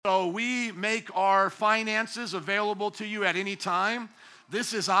So we make our finances available to you at any time.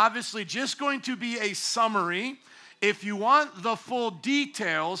 This is obviously just going to be a summary. If you want the full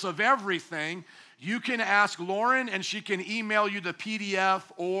details of everything, you can ask Lauren and she can email you the PDF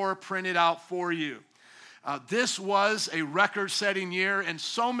or print it out for you. This was a record-setting year in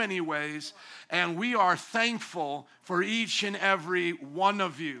so many ways, and we are thankful for each and every one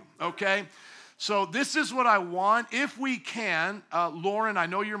of you, okay? So this is what I want. If we can, Lauren, I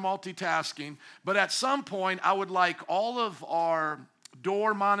know you're multitasking, but at some point I would like all of our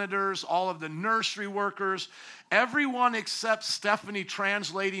door monitors, all of the nursery workers, everyone except Stephanie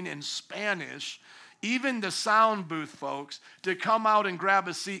translating in Spanish, even the sound booth folks, to come out and grab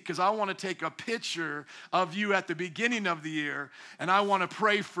a seat because I want to take a picture of you at the beginning of the year, and I want to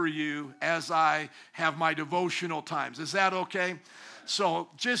pray for you as I have my devotional times. Is that okay? So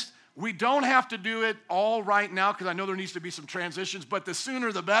we don't have to do it all right now because I know there needs to be some transitions, but the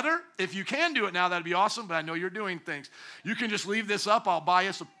sooner the better. If you can do it now, that'd be awesome, but I know you're doing things. You can just leave this up. I'll buy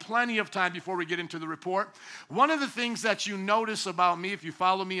us plenty of time before we get into the report. One of the things that you notice about me, if you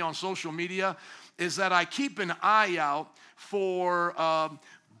follow me on social media, is that I keep an eye out for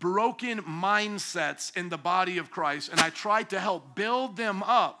broken mindsets in the body of Christ, and I try to help build them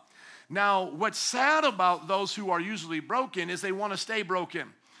up. Now, what's sad about those who are usually broken is they want to stay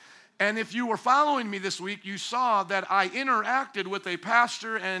broken. And if you were following me this week, you saw that I interacted with a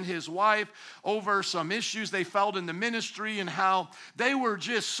pastor and his wife over some issues they felt in the ministry and how they were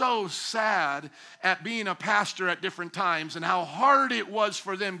just so sad at being a pastor at different times and how hard it was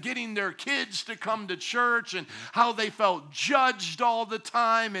for them getting their kids to come to church and how they felt judged all the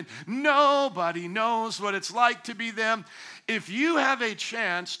time and nobody knows what it's like to be them. If you have a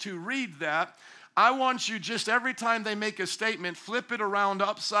chance to read that, I want you just every time they make a statement, flip it around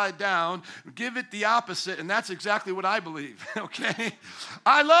upside down, give it the opposite, and that's exactly what I believe, okay?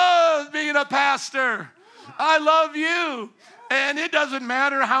 I love being a pastor. I love you. And it doesn't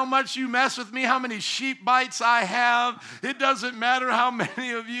matter how much you mess with me, how many sheep bites I have. It doesn't matter how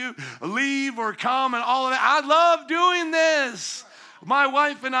many of you leave or come and all of that. I love doing this. My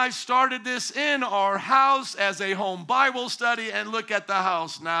wife and I started this in our house as a home Bible study, and look at the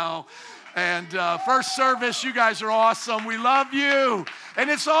house now. And first service, you guys are awesome. We love you. And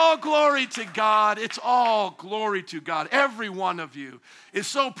it's all glory to God. It's all glory to God. Every one of you is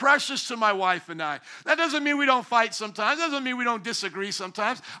so precious to my wife and I. That doesn't mean we don't fight sometimes. That doesn't mean we don't disagree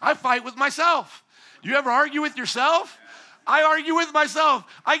sometimes. I fight with myself. You ever argue with yourself? I argue with myself.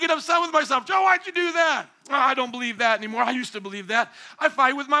 I get upset with myself. Joe, why'd you do that? Oh, I don't believe that anymore. I used to believe that. I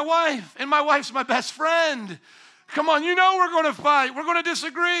fight with my wife, and my wife's my best friend. Come on, you know we're going to fight. We're going to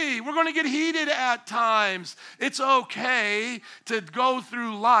disagree. We're going to get heated at times. It's okay to go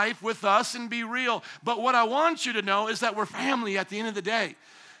through life with us and be real. But what I want you to know is that we're family at the end of the day.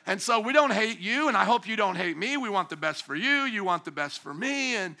 And so we don't hate you, and I hope you don't hate me. We want the best for you. You want the best for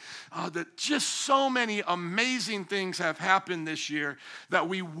me. And just so many amazing things have happened this year that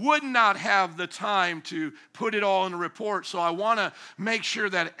we would not have the time to put it all in a report. So I want to make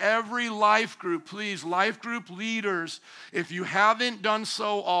sure that every life group, please, life group leaders, if you haven't done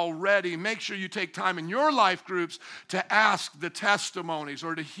so already, make sure you take time in your life groups to ask the testimonies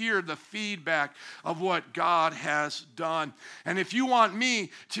or to hear the feedback of what God has done. And if you want me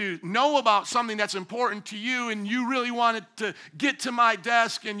to know about something that's important to you and you really want it to get to my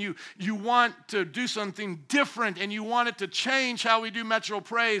desk and you want to do something different and you want it to change how we do Metro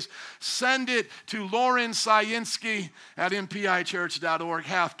Praise, send it to Lauren Sayinsky at mpichurch.org.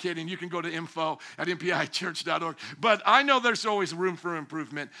 Half kidding. You can go to info@mpichurch.org. But I know there's always room for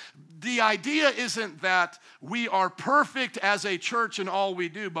improvement. The idea isn't that we are perfect as a church in all we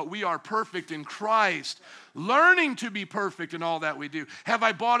do, but we are perfect in Christ, learning to be perfect in all that we do. Have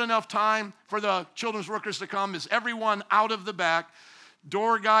I bought enough time for the children's workers to come? Is everyone out of the back?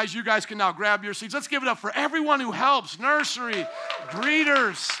 Door guys, you guys can now grab your seats. Let's give it up for everyone who helps. Nursery,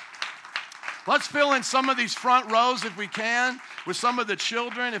 greeters. Let's fill in some of these front rows if we can with some of the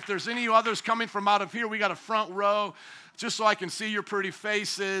children. If there's any others coming from out of here, we got a front row just so I can see your pretty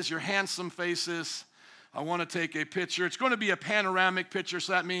faces, your handsome faces. I want to take a picture. It's going to be a panoramic picture,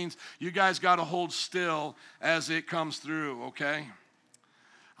 so that means you guys got to hold still as it comes through, okay?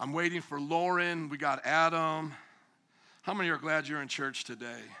 I'm waiting for Lauren. We got Adam. How many are glad you're in church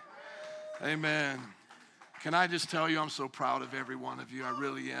today? Amen. Can I just tell you, I'm so proud of every one of you. I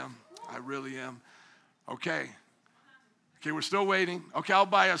really am. I really am. Okay, we're still waiting. Okay, I'll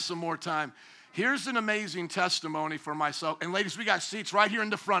buy us some more time. Here's an amazing testimony for myself. And ladies, we got seats right here in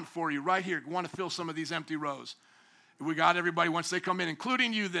the front for you, right here. You want to fill some of these empty rows. We got everybody once they come in,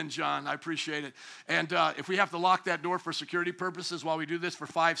 including you then, John. I appreciate it. And if we have to lock that door for security purposes while we do this for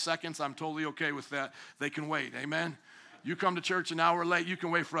 5 seconds, I'm totally okay with that. They can wait, amen? You come to church an hour late, you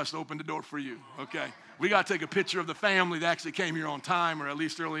can wait for us to open the door for you, okay? We got to take a picture of the family that actually came here on time or at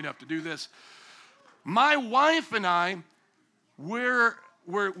least early enough to do this. My wife and I,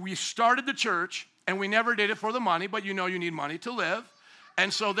 we started the church, and we never did it for the money, but you know you need money to live.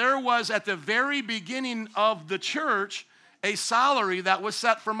 And so there was, at the very beginning of the church, a salary that was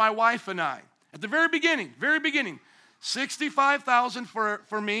set for my wife and I. At the very beginning, $65,000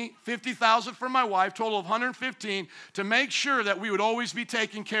 for me, $50,000 for my wife, total of $115,000 to make sure that we would always be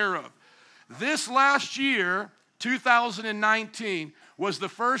taken care of. This last year, 2019, was the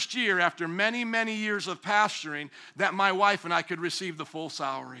first year after many, many years of pastoring that my wife and I could receive the full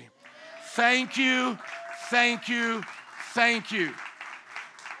salary. Thank you, thank you, thank you.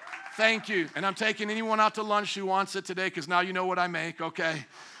 Thank you. And I'm taking anyone out to lunch who wants it today because now you know what I make, okay?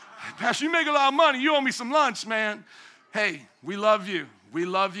 Pastor, you make a lot of money. You owe me some lunch, man. Hey, we love you. We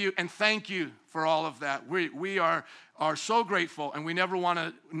love you, and thank you for all of that. We are so grateful, and we never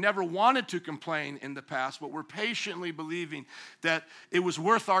wanted to complain in the past, but we're patiently believing that it was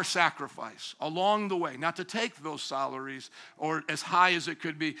worth our sacrifice along the way, not to take those salaries or as high as it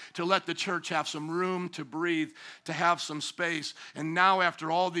could be, to let the church have some room to breathe, to have some space. And now after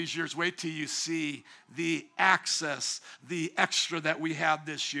all these years, wait till you see the access, the extra that we had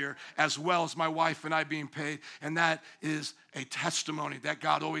this year, as well as my wife and I being paid, and that is a testimony that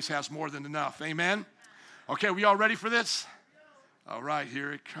God always has more than enough. Amen? Okay, we all ready for this? All right,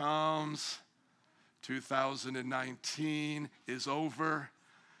 here it comes. 2019 is over.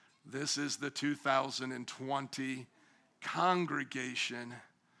 This is the 2020 congregation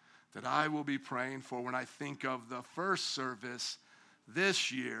that I will be praying for when I think of the first service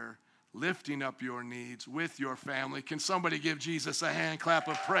this year, lifting up your needs with your family. Can somebody give Jesus a hand clap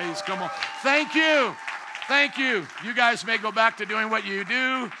of praise? Come on. Thank you. Thank you. You guys may go back to doing what you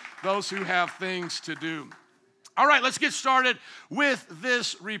do, those who have things to do. All right, let's get started with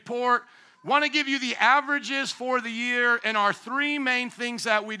this report. Want to give you the averages for the year and our three main things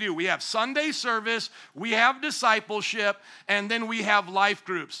that we do. We have Sunday service, we have discipleship, and then we have life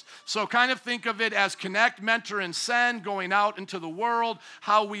groups. So kind of think of it as connect, mentor, and send, going out into the world,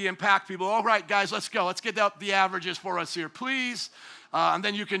 how we impact people. All right, guys, let's go. Let's get up the averages for us here, please. And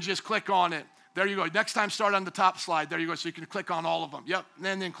then you can just click on it. There you go. Next time, start on the top slide. There you go. So you can click on all of them. Yep,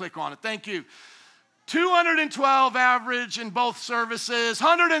 and then click on it. Thank you. 212 average in both services,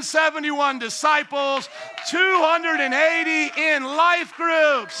 171 disciples, 280 in life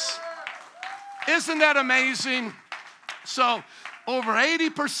groups. Isn't that amazing? So over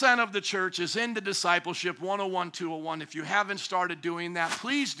 80% of the church is into discipleship 101, 201. If you haven't started doing that,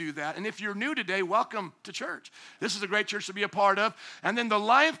 please do that. And if you're new today, welcome to church. This is a great church to be a part of. And then the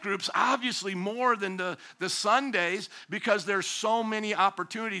life groups, obviously more than the Sundays, because there's so many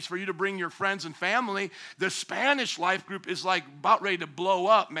opportunities for you to bring your friends and family. The Spanish life group is like about ready to blow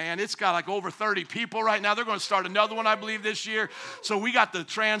up, man. It's got like over 30 people right now. They're going to start another one, I believe, this year. So we got the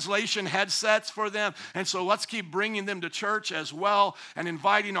translation headsets for them. And so let's keep bringing them to church as well. And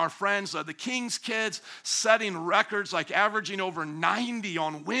inviting our friends, the King's Kids, setting records, like averaging over 90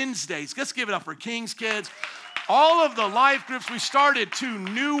 on Wednesdays. Let's give it up for King's Kids. All of the life groups, we started 2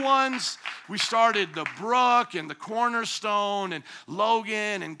 new ones. We started the Brook and the Cornerstone and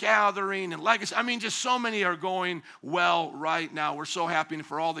Logan and Gathering and Legacy. I mean, just so many are going well right now. We're so happy. And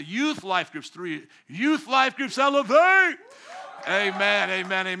for all the youth life groups, 3 youth life groups, elevate. Amen,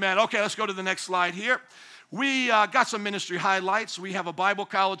 amen, amen. Okay, let's go to the next slide here. We got some ministry highlights. We have a Bible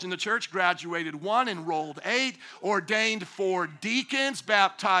college in the church, graduated 1, enrolled 8, ordained 4 deacons,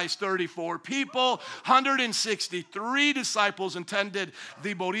 baptized 34 people, 163 disciples attended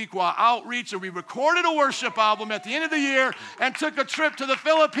the Boricua outreach, and we recorded a worship album at the end of the year and took a trip to the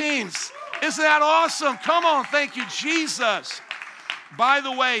Philippines. Isn't that awesome? Come on, thank you, Jesus. By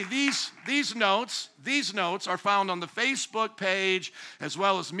the way, these notes are found on the Facebook page, as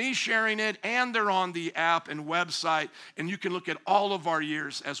well as me sharing it, and they're on the app and website. And you can look at all of our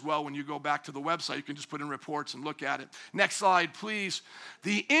years as well when you go back to the website. You can just put in reports and look at it. Next slide, please.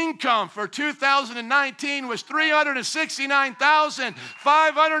 The income for 2019 was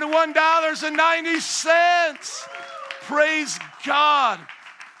 $369,501.90. Praise God.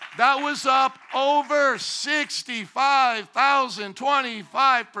 That was up over 65,000,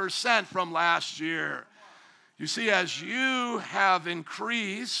 25% from last year. You see, as you have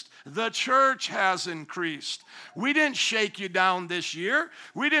increased The church has increased. We didn't shake you down this year.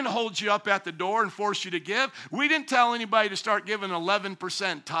 We didn't hold you up at the door and force you to give. We didn't tell anybody to start giving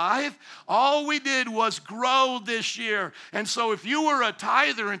 11% tithe. All we did was grow this year. And so if you were a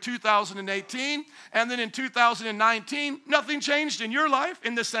tither in 2018 and then in 2019, nothing changed in your life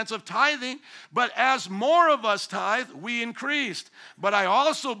in the sense of tithing. But as more of us tithe, we increased. But I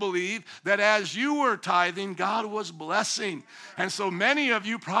also believe that as you were tithing, God was blessing. And so many of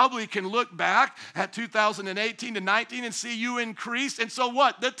you probably can look back at 2018 to 19 and see you increased. And so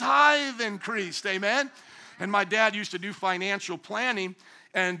what? The tithe increased. Amen? And my dad used to do financial planning.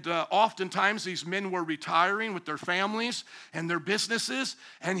 And oftentimes these men were retiring with their families and their businesses.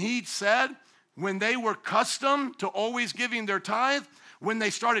 And he said when they were accustomed to always giving their tithe, when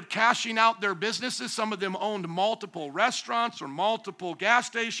they started cashing out their businesses, some of them owned multiple restaurants or multiple gas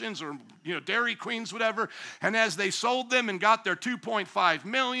stations or Dairy Queens, whatever. And as they sold them and got their 2.5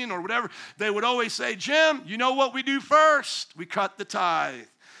 million or whatever, they would always say, Jim, you know what we do first? We cut the tithe.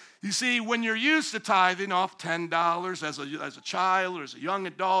 You see, when you're used to tithing off $10 as a child or as a young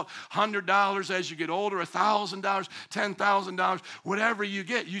adult, $100 as you get older, $1,000, $10,000, whatever you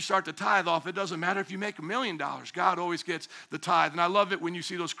get, you start to tithe off. It doesn't matter if you make $1 million. God always gets the tithe. And I love it when you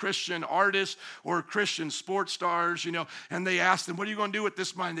see those Christian artists or Christian sports stars, and they ask them, what are you going to do with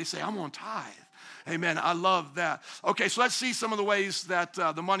this money? They say, I'm going to tithe. Amen. I love that. Okay, so let's see some of the ways that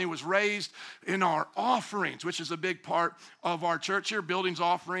the money was raised in our offerings, which is a big part of our church here. Buildings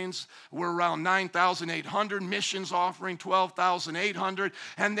offerings were around $9,800, missions offering $12,800,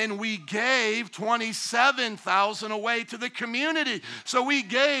 and then we gave $27,000 away to the community. So we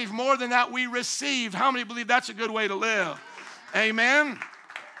gave more than that we received. How many believe that's a good way to live? Amen.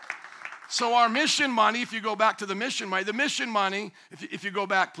 So our mission money, if you go back to the mission money, if you go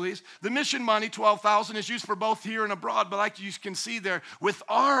back, please, the mission money, $12,000, is used for both here and abroad. But like you can see there, with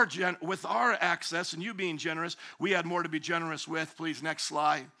our access and you being generous, we had more to be generous with. Please, next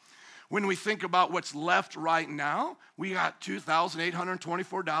slide. When we think about what's left right now, we got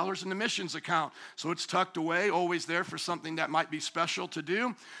 $2,824 in the missions account. So it's tucked away, always there for something that might be special to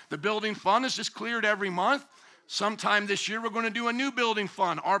do. The building fund is just cleared every month. Sometime this year, we're going to do a new building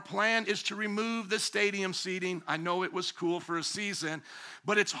fund. Our plan is to remove the stadium seating. I know it was cool for a season,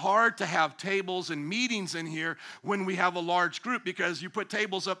 but it's hard to have tables and meetings in here when we have a large group because you put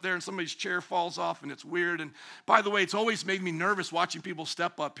tables up there and somebody's chair falls off and it's weird. And by the way, it's always made me nervous watching people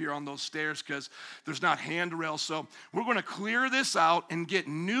step up here on those stairs because there's not handrails. So we're going to clear this out and get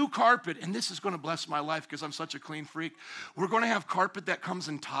new carpet. And this is going to bless my life because I'm such a clean freak. We're going to have carpet that comes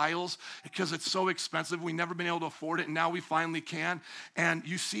in tiles because it's so expensive. We've never been able to afford it, and now we finally can. And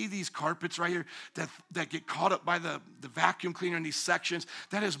you see these carpets right here that get caught up by the vacuum cleaner in these sections.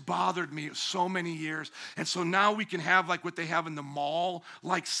 That has bothered me so many years. And so now we can have like what they have in the mall,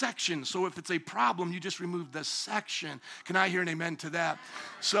 like sections. So if it's a problem, you just remove the section. Can I hear an amen to that?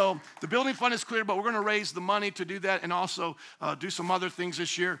 So the building fund is clear, but we're going to raise the money to do that and also do some other things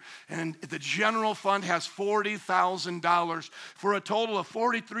this year. And the general fund has $40,000 for a total of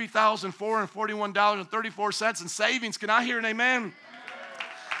 $43,441.34 in savings. Can I hear an amen?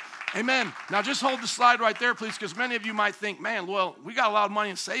 Amen. Now just hold the slide right there, please, because many of you might think, man, well, we got a lot of money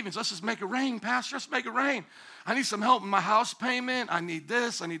in savings. Let's just make it rain, Pastor. Let's make it rain. I need some help in my house payment. I need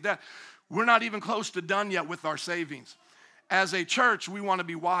this. I need that. We're not even close to done yet with our savings. As a church, we want to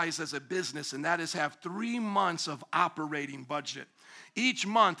be wise as a business, and that is have 3 months of operating budget. Each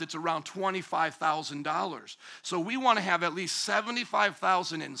month, it's around $25,000. So we want to have at least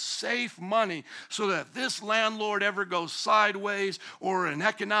 $75,000 in safe money so that if this landlord ever goes sideways or an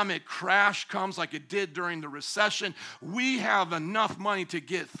economic crash comes like it did during the recession, we have enough money to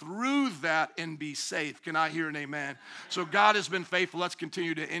get through that and be safe. Can I hear an amen? So God has been faithful. Let's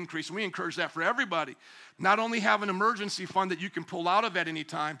continue to increase. And we encourage that for everybody. Not only have an emergency fund that you can pull out of at any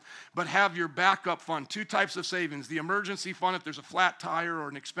time, but have your backup fund. 2 types of savings. The emergency fund, if there's a flat tire or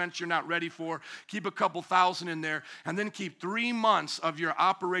an expense you're not ready for, keep a couple thousand in there, and then keep 3 months of your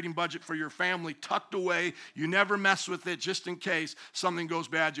operating budget for your family tucked away. You never mess with it just in case something goes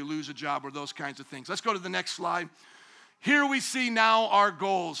bad, you lose a job or those kinds of things. Let's go to the next slide. Here we see now our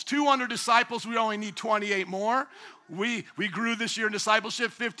goals. 200 disciples, we only need 28 more. We grew this year in discipleship,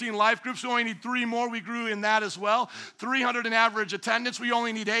 15 life groups. We only need 3 more. We grew in that as well. 300 in average attendance. We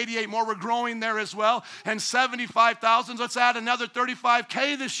only need 88 more. We're growing there as well. And 75,000. Let's add another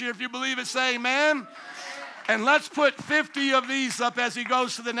 35K this year. If you believe it, say amen. And let's put 50 of these up as he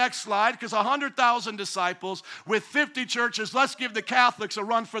goes to the next slide, because 100,000 disciples with 50 churches. Let's give the Catholics a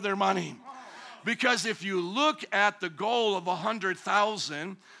run for their money. Because if you look at the goal of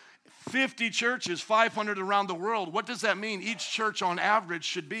 100,000, 50 churches, 500 around the world. What does that mean? Each church on average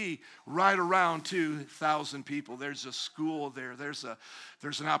should be right around 2,000 people. There's a school there. There's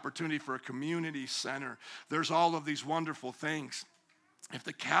an opportunity for a community center. There's all of these wonderful things. If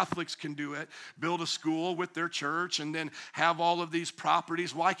the Catholics can do it, build a school with their church and then have all of these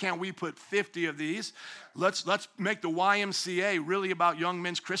properties, why can't we put 50 of these? Let's make the YMCA really about Young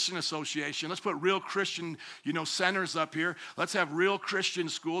Men's Christian Association. Let's put real Christian, centers up here. Let's have real Christian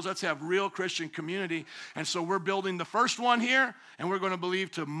schools. Let's have real Christian community. And so we're building the first one here, and we're going to believe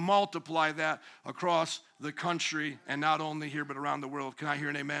to multiply that across the country, and not only here, but around the world. Can I hear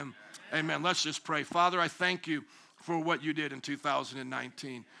an amen? Amen. Let's just pray. Father, I thank you for what you did in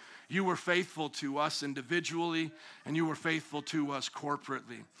 2019. You were faithful to us individually, and you were faithful to us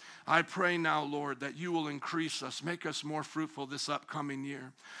corporately. I pray now, Lord, that you will increase us, make us more fruitful this upcoming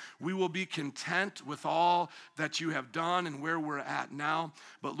year. We will be content with all that you have done and where we're at now,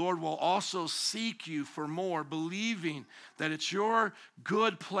 but Lord, we'll also seek you for more, believing that it's your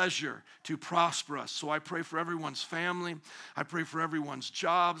good pleasure to prosper us. So I pray for everyone's family. I pray for everyone's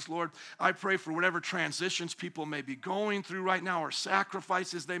jobs, Lord. I pray for whatever transitions people may be going through right now or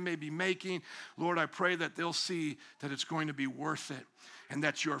sacrifices they may be making. Lord, I pray that they'll see that it's going to be worth it and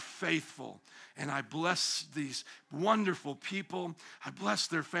that you're faithful. And I bless these wonderful people. I bless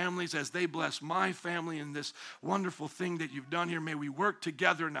their families as they bless my family in this wonderful thing that you've done here. May we work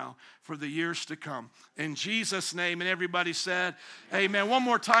together now for the years to come. In Jesus' name, and everybody said, amen. One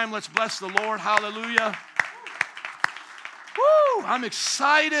more time, let's bless the Lord. Hallelujah. Woo! I'm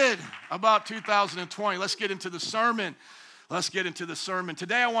excited about 2020. Let's get into the sermon.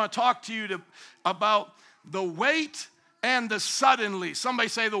 Today I want to talk to you about the wait and the suddenly. Somebody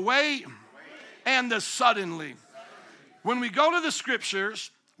say the wait and the suddenly. When we go to the scriptures,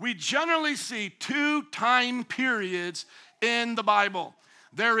 we generally see two time periods in the Bible.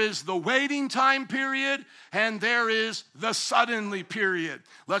 There is the waiting time period and there is the suddenly period.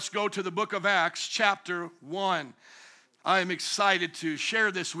 Let's go to the book of Acts, chapter 1. I am excited to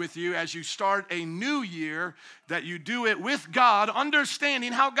share this with you as you start a new year, that you do it with God,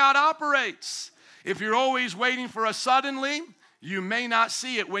 understanding how God operates. If you're always waiting for a suddenly, you may not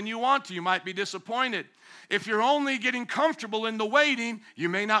see it when you want to. You might be disappointed. If you're only getting comfortable in the waiting, you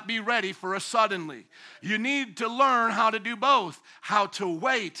may not be ready for a suddenly. You need to learn how to do both, how to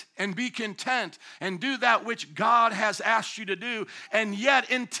wait and be content and do that which God has asked you to do, and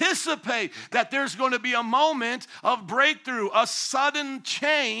yet anticipate that there's going to be a moment of breakthrough, a sudden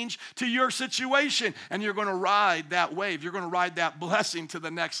change to your situation, and you're going to ride that wave. You're going to ride that blessing to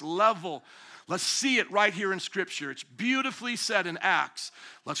the next level. Let's see it right here in Scripture. It's beautifully said in Acts.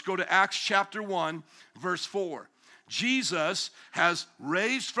 Let's go to Acts chapter 1, verse 4. Jesus has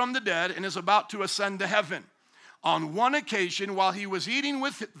raised from the dead and is about to ascend to heaven. On one occasion, while he was eating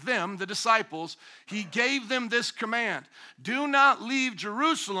with them, the disciples, he gave them this command: do not leave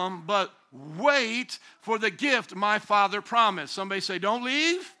Jerusalem, but wait for the gift my Father promised. Somebody say, don't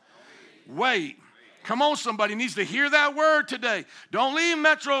leave. Wait. Come on, somebody needs to hear that word today. Don't leave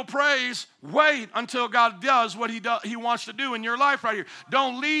Metro Praise. Wait until God does what he wants to do in your life right here.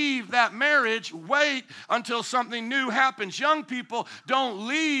 Don't leave that marriage. Wait until something new happens. Young people, don't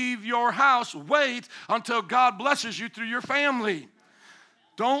leave your house. Wait until God blesses you through your family.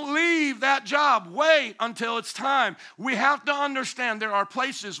 Don't leave that job. Wait until it's time. We have to understand there are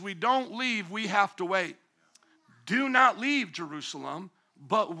places we don't leave. We have to wait. Do not leave Jerusalem,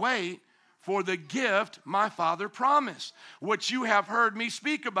 but wait for the gift my Father promised, which you have heard me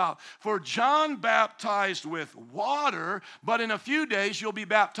speak about. For John baptized with water, but in a few days you'll be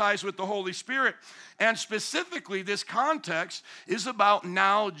baptized with the Holy Spirit. And specifically, this context is about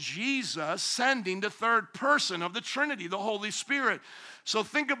now Jesus sending the third person of the Trinity, the Holy Spirit. So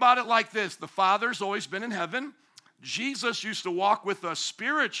think about it like this. The Father's always been in heaven. Jesus used to walk with us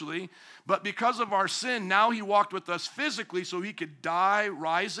spiritually, but because of our sin, now he walked with us physically so he could die,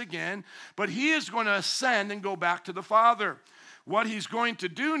 rise again. But he is going to ascend and go back to the Father. What he's going to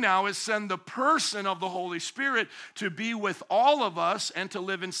do now is send the person of the Holy Spirit to be with all of us and to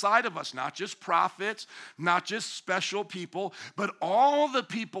live inside of us. Not just prophets, not just special people, but all the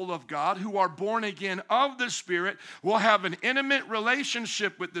people of God who are born again of the Spirit will have an intimate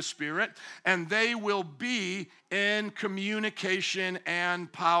relationship with the Spirit, and they will be in communication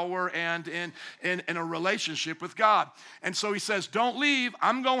and power and in a relationship with God. And so he says, don't leave.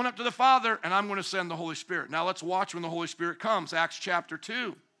 I'm going up to the Father, and I'm going to send the Holy Spirit. Now let's watch when the Holy Spirit comes. Acts chapter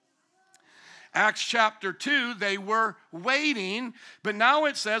 2. Acts chapter 2, they were waiting, but now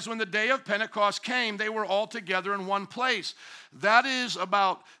it says when the day of Pentecost came, they were all together in one place. That is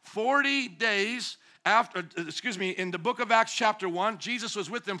about 40 days in the book of Acts chapter 1, Jesus was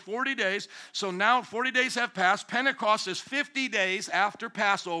with them 40 days. So now 40 days have passed. Pentecost is 50 days after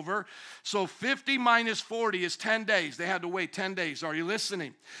Passover. So 50 minus 40 is 10 days. They had to wait 10 days. Are you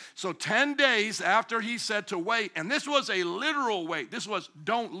listening? So 10 days after he said to wait, and this was a literal wait. This was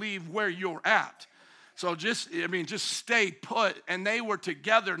don't leave where you're at. So just stay put. And they were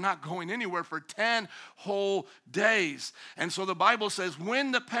together, not going anywhere for 10 whole days. And so the Bible says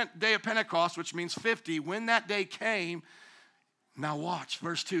when the day of Pentecost, which means 50, when that day came, now watch,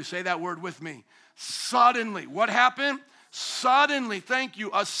 verse 2, say that word with me. Suddenly, what happened? Suddenly, thank you,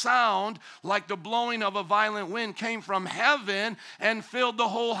 a sound like the blowing of a violent wind came from heaven and filled the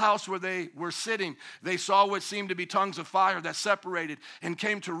whole house where they were sitting. They saw what seemed to be tongues of fire that separated and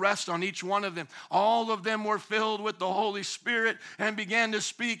came to rest on each one of them. All of them were filled with the Holy Spirit and began to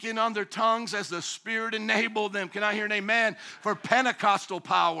speak in other tongues as the Spirit enabled them. Can I hear an amen? For Pentecostal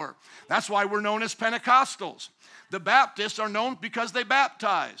power. That's why we're known as Pentecostals. The Baptists are known because they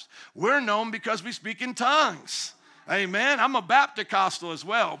baptized. We're known because we speak in tongues. Amen. I'm a Baptist-costal as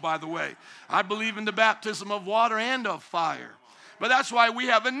well, by the way. I believe in the baptism of water and of fire. But that's why we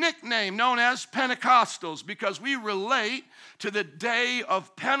have a nickname known as Pentecostals, because we relate to the day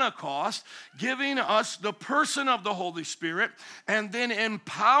of Pentecost, giving us the person of the Holy Spirit and then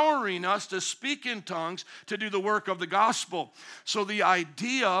empowering us to speak in tongues to do the work of the gospel. So the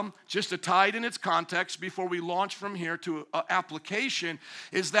idea, just to tie it in its context before we launch from here to application,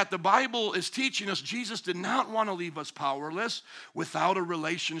 is that the Bible is teaching us Jesus did not want to leave us powerless without a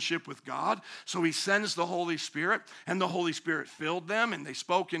relationship with God. So he sends the Holy Spirit, and the Holy Spirit filled them and they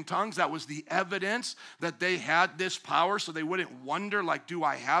spoke in tongues. That was the evidence that they had this power, so they wouldn't wonder, like, do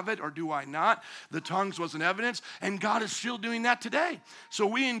I have it or do I not? The tongues was an evidence, and God is still doing that today. So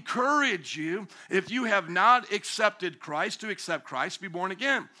we encourage you, if you have not accepted Christ, to accept Christ, be born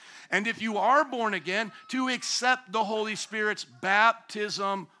again. And if you are born again, to accept the Holy Spirit's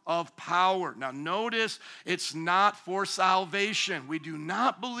baptism of power. Now notice, it's not for salvation. We do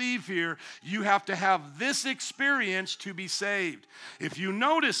not believe here you have to have this experience to be saved. If you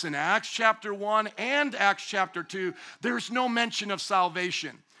notice in Acts chapter 1 and Acts chapter 2, there's no mention of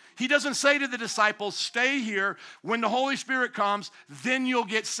salvation. He doesn't say to the disciples, stay here. When the Holy Spirit comes, then you'll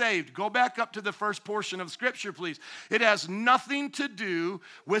get saved. Go back up to the first portion of Scripture, please. It has nothing to do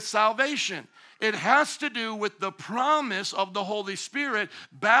with salvation. It has to do with the promise of the Holy Spirit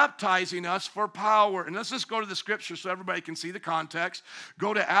baptizing us for power. And let's just go to the Scripture so everybody can see the context.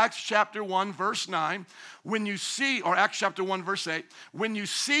 Go to Acts chapter 1, verse 9. When you see, or Acts chapter 1, verse 8, when you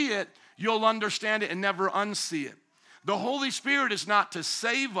see it, you'll understand it and never unsee it. The Holy Spirit is not to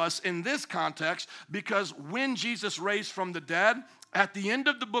save us in this context, because when Jesus raised from the dead, at the end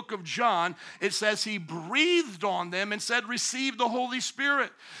of the book of John, it says he breathed on them and said, receive the Holy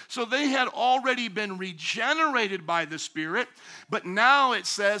Spirit. So they had already been regenerated by the Spirit, but now it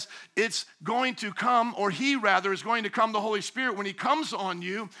says it's going to come, or he rather is going to come, the Holy Spirit. When he comes on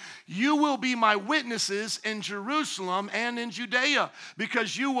you, you will be my witnesses in Jerusalem and in Judea,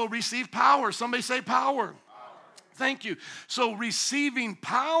 because you will receive power. Somebody say power. Thank you. So receiving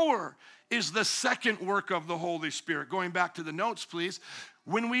power is the second work of the Holy Spirit. Going back to the notes, please.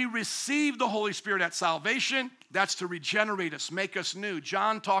 When we receive the Holy Spirit at salvation, that's to regenerate us, make us new.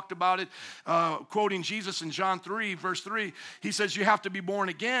 John talked about it, quoting Jesus in John 3, verse 3. He says, you have to be born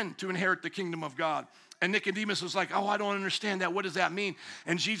again to inherit the kingdom of God. And Nicodemus was like, oh, I don't understand that. What does that mean?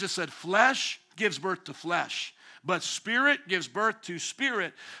 And Jesus said, flesh gives birth to flesh, but spirit gives birth to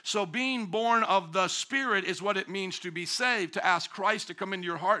spirit. So being born of the Spirit is what it means to be saved, to ask Christ to come into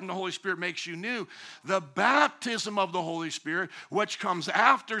your heart, and the Holy Spirit makes you new. The baptism of the Holy Spirit, which comes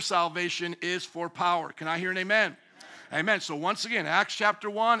after salvation, is for power. Can I hear an amen? Amen. So once again, Acts chapter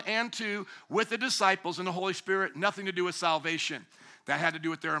 1 and 2, with the disciples and the Holy Spirit, nothing to do with salvation. That had to do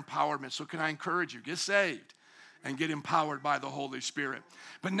with their empowerment. So can I encourage you, get saved and get empowered by the Holy Spirit.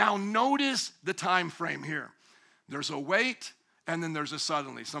 But now notice the time frame here. There's a wait, and then there's a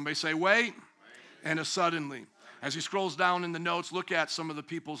suddenly. Somebody say wait, and a suddenly. As he scrolls down in the notes, look at some of the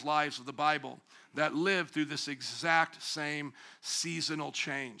people's lives of the Bible that lived through this exact same seasonal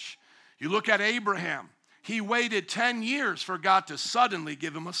change. You look at Abraham. He waited 10 years for God to suddenly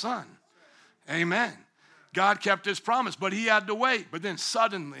give him a son. Amen. God kept his promise, but he had to wait. But then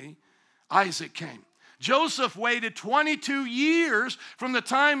suddenly, Isaac came. Joseph waited 22 years from the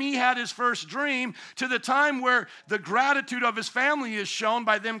time he had his first dream to the time where the gratitude of his family is shown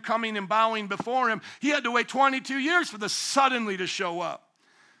by them coming and bowing before him. He had to wait 22 years for the suddenly to show up.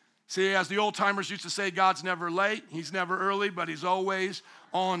 See, as the old timers used to say, God's never late, he's never early, but he's always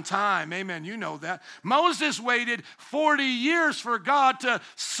on time. Amen. You know that. Moses waited 40 years for God to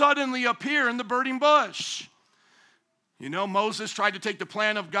suddenly appear in the burning bush. You know, Moses tried to take the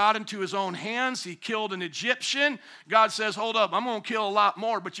plan of God into his own hands. He killed an Egyptian. God says, hold up, I'm going to kill a lot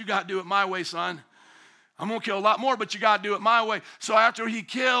more, but you got to do it my way, son. I'm going to kill a lot more, but you got to do it my way. So after he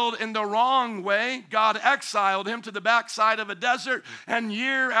killed in the wrong way, God exiled him to the backside of a desert. And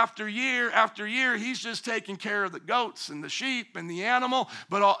year after year after year, he's just taking care of the goats and the sheep and the animals.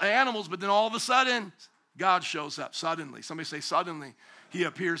 But then all of a sudden, God shows up suddenly. Somebody say suddenly. He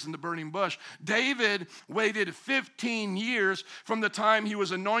appears in the burning bush. David waited 15 years from the time he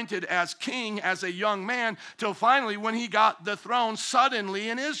was anointed as king as a young man till finally when he got the throne suddenly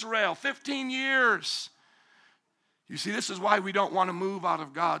in Israel. 15 years. You see, this is why we don't want to move out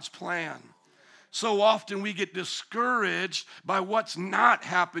of God's plan. So often we get discouraged by what's not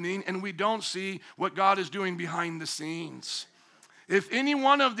happening and we don't see what God is doing behind the scenes. If any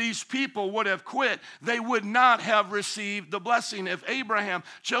one of these people would have quit, they would not have received the blessing. If Abraham,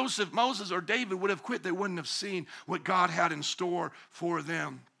 Joseph, Moses, or David would have quit, they wouldn't have seen what God had in store for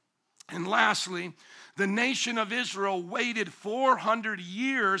them. And lastly, the nation of Israel waited 400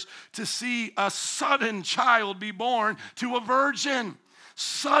 years to see a sudden child be born to a virgin.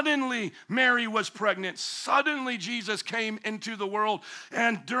 Suddenly, Mary was pregnant. Suddenly, Jesus came into the world.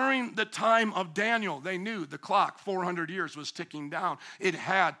 And during the time of Daniel, they knew the clock, 400 years, was ticking down. It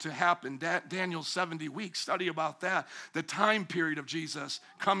had to happen. Daniel's 70 weeks, study about that. The time period of Jesus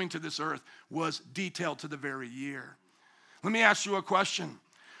coming to this earth was detailed to the very year. Let me ask you a question.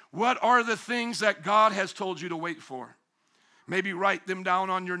 What are the things that God has told you to wait for? Maybe write them down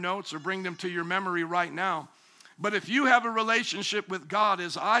on your notes or bring them to your memory right now. But if you have a relationship with God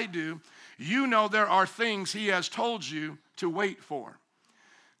as I do, you know there are things He has told you to wait for.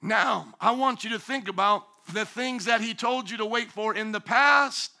 Now, I want you to think about the things that He told you to wait for in the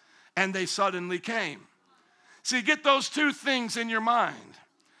past, and they suddenly came. See, get those two things in your mind.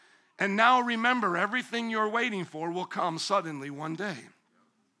 And now remember, everything you're waiting for will come suddenly one day.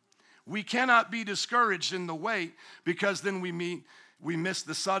 We cannot be discouraged in the wait because then we miss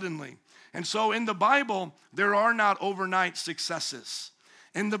the suddenly. And so in the Bible, there are not overnight successes.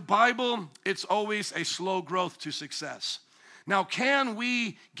 In the Bible, it's always a slow growth to success. Now, can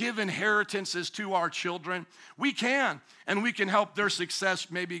we give inheritances to our children? We can, and we can help their success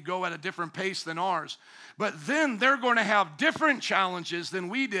maybe go at a different pace than ours. But then they're going to have different challenges than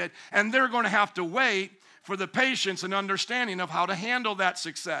we did, and they're going to have to wait for the patience and understanding of how to handle that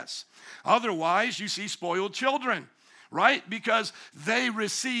success. Otherwise, you see spoiled children, right? Because they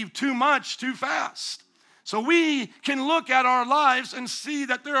receive too much too fast. So we can look at our lives and see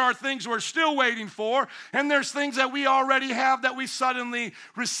that there are things we're still waiting for, and there's things that we already have that we suddenly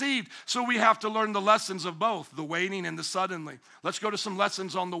received. So we have to learn the lessons of both, the waiting and the suddenly. Let's go to some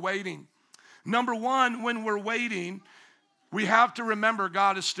lessons on the waiting. Number one, when we're waiting, we have to remember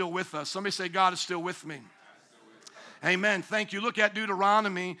God is still with us. Somebody say, God is still with me. Amen. Thank you. Look at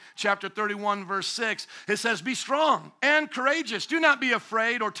Deuteronomy chapter 31, verse 6. It says, be strong and courageous. Do not be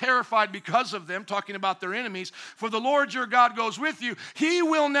afraid or terrified because of them, talking about their enemies. For the Lord your God goes with you. He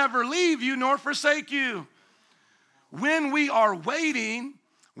will never leave you nor forsake you. When we are waiting,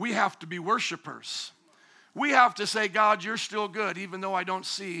 we have to be worshipers. We have to say, God, you're still good, even though I don't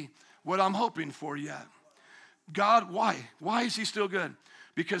see what I'm hoping for yet. God, why? Why is He still good?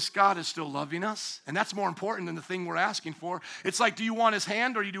 Because God is still loving us, and that's more important than the thing we're asking for. It's like, do you want His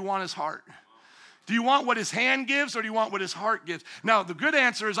hand or do you want His heart? Do you want what His hand gives or do you want what His heart gives? Now, the good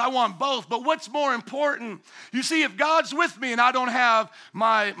answer is I want both, but what's more important? You see, if God's with me and I don't have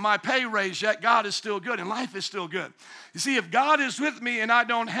my pay raise yet, God is still good and life is still good. You see, if God is with me and I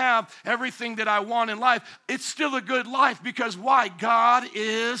don't have everything that I want in life, it's still a good life because why? God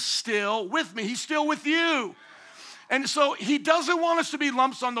is still with me. He's still with you. And so He doesn't want us to be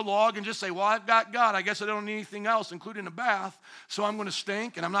lumps on the log and just say, well, I've got God. I guess I don't need anything else, including a bath. So I'm going to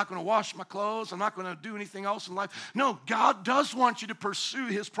stink and I'm not going to wash my clothes. I'm not going to do anything else in life. No, God does want you to pursue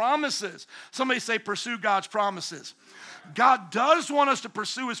His promises. Somebody say, pursue God's promises. God does want us to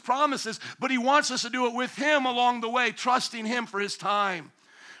pursue His promises, but He wants us to do it with Him along the way, trusting Him for His time.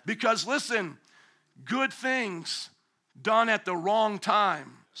 Because listen, good things done at the wrong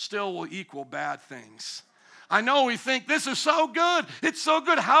time still will equal bad things. I know we think this is so good. It's so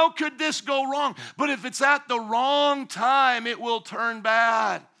good. How could this go wrong? But if it's at the wrong time, it will turn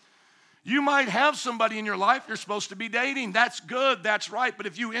bad. You might have somebody in your life you're supposed to be dating. That's good. That's right. But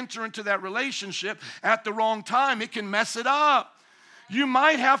if you enter into that relationship at the wrong time, it can mess it up. You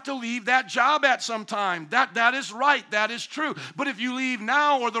might have to leave that job at some time. That is right. That is true. But if you leave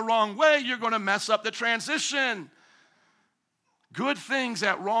now or the wrong way, you're going to mess up the transition. Good things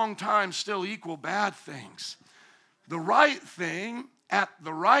at wrong times still equal bad things. The right thing at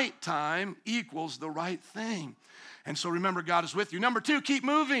the right time equals the right thing. And so remember, God is with you. Number 2, keep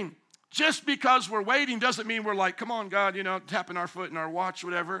moving. Just because we're waiting doesn't mean we're like, come on, God, tapping our foot in our watch,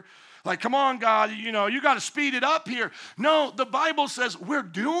 whatever. Like, come on, God, you got to speed it up here. No, the Bible says we're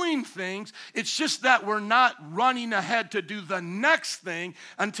doing things. It's just that we're not running ahead to do the next thing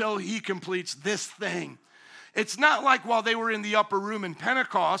until he completes this thing. It's not like while they were in the upper room in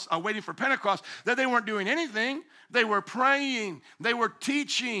Pentecost, waiting for Pentecost, that they weren't doing anything. They were praying. They were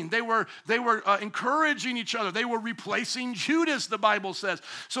teaching. They were encouraging each other. They were replacing Judas, the Bible says.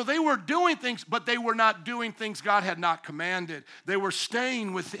 So they were doing things, but they were not doing things God had not commanded. They were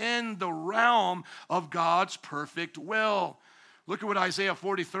staying within the realm of God's perfect will. Look at what Isaiah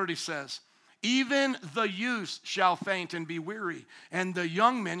 40:30 says. Even the youth shall faint and be weary, and the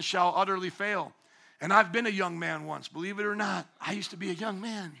young men shall utterly fail. And I've been a young man once, believe it or not. I used to be a young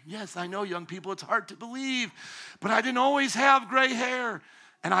man. Yes, I know, young people, it's hard to believe. But I didn't always have gray hair.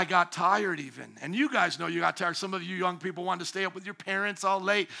 And I got tired even. And you guys know you got tired. Some of you young people wanted to stay up with your parents all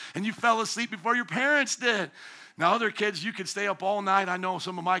late, and you fell asleep before your parents did. Now, other kids, you can stay up all night. I know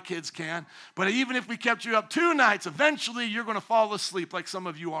some of my kids can. But even if we kept you up 2 nights, eventually you're going to fall asleep like some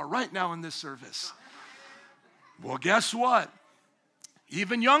of you are right now in this service. Well, guess what?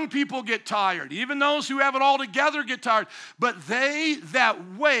 Even young people get tired. Even those who have it all together get tired. But they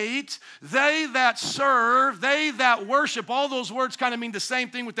that wait, they that serve, they that worship, all those words kind of mean the same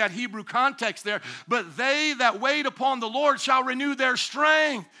thing with that Hebrew context there. But they that wait upon the Lord shall renew their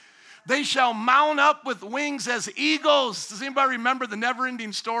strength. They shall mount up with wings as eagles. Does anybody remember the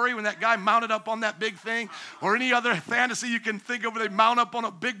never-ending story when that guy mounted up on that big thing? Or any other fantasy you can think of where they mount up on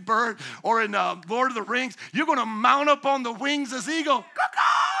a big bird? Or in Lord of the Rings, you're going to mount up on the wings as eagle.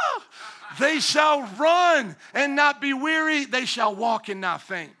 They shall run and not be weary. They shall walk and not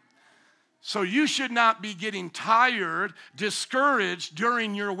faint. So you should not be getting tired, discouraged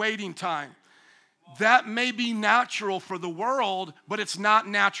during your waiting time. That may be natural for the world, but it's not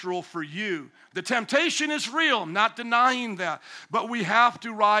natural for you. The temptation is real, I'm not denying that. But we have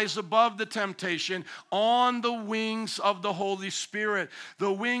to rise above the temptation on the wings of the Holy Spirit,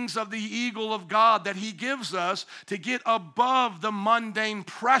 the wings of the eagle of God that he gives us to get above the mundane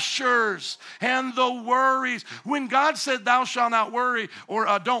pressures and the worries. When God said, thou shalt not worry,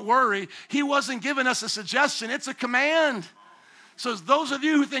 or don't worry, he wasn't giving us a suggestion, it's a command. So those of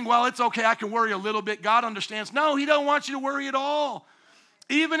you who think, well, it's okay, I can worry a little bit, God understands. No, he doesn't want you to worry at all.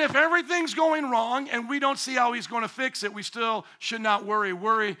 Even if everything's going wrong and we don't see how he's going to fix it, we still should not worry.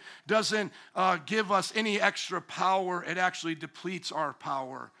 Worry doesn't give us any extra power. It actually depletes our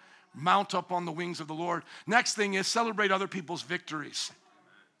power. Mount up on the wings of the Lord. Next thing is celebrate other people's victories.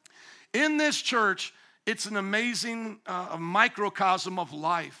 In this church, it's an amazing microcosm of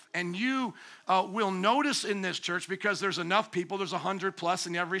life. And you will notice in this church, because there's enough people, there's 100 plus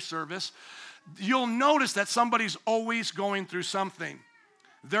in every service, you'll notice that somebody's always going through something.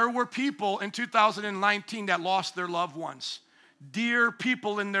 There were people in 2019 that lost their loved ones. Dear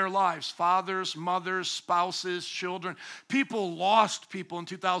people in their lives, fathers, mothers, spouses, children. People lost people in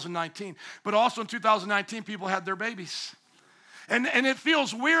 2019. But also in 2019, people had their babies. And it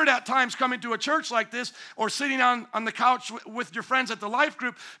feels weird at times coming to a church like this or sitting on the couch with your friends at the life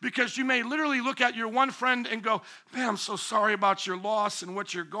group, because you may literally look at your one friend and go, man, I'm so sorry about your loss and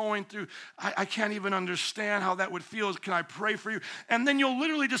what you're going through. I can't even understand how that would feel. Can I pray for you? And then you'll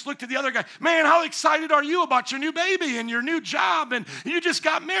literally just look to the other guy, man, how excited are you about your new baby and your new job and you just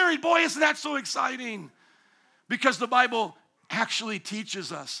got married? Boy, isn't that so exciting? Because the Bible actually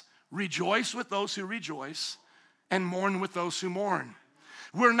teaches us, rejoice with those who rejoice and mourn with those who mourn.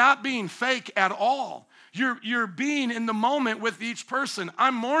 We're not being fake at all. You're being in the moment with each person.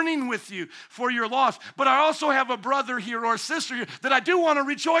 I'm mourning with you for your loss, but I also have a brother here or a sister here that I do want to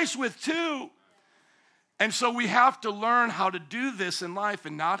rejoice with too. And so we have to learn how to do this in life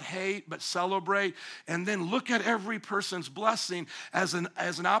and not hate, but celebrate, and then look at every person's blessing as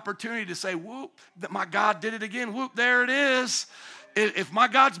an opportunity to say, whoop, my God did it again. Whoop, there it is. If my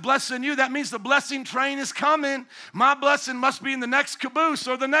God's blessing you, that means the blessing train is coming. My blessing must be in the next caboose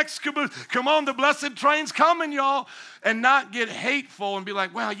or the next caboose. Come on, the blessed train's coming, y'all. And not get hateful and be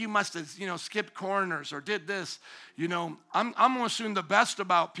like, well, you must have, skipped corners or did this. I'm going to assume the best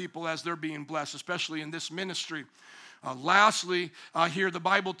about people as they're being blessed, especially in this ministry. Lastly, here the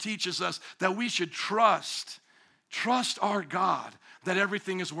Bible teaches us that we should trust our God, that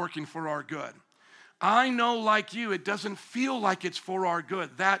everything is working for our good. I know, like you, it doesn't feel like it's for our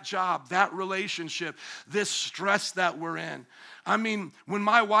good. That job, that relationship, this stress that we're in. I mean, when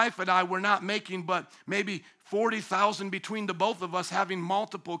my wife and I were not making but maybe $40,000 between the both of us having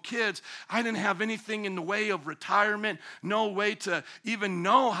multiple kids. I didn't have anything in the way of retirement, no way to even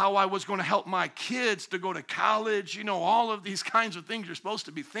know how I was going to help my kids to go to college, all of these kinds of things you're supposed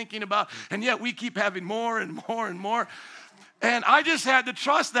to be thinking about. And yet we keep having more and more and more. And I just had to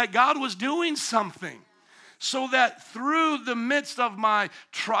trust that God was doing something, so that through the midst of my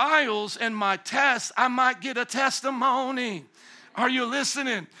trials and my tests, I might get a testimony. Are you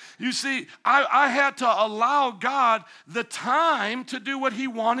listening? You see, I had to allow God the time to do what he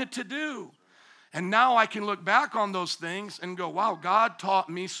wanted to do. And now I can look back on those things and go, wow, God taught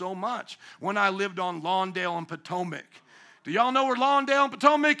me so much when I lived on Lawndale and Potomac. Do y'all know where Lawndale and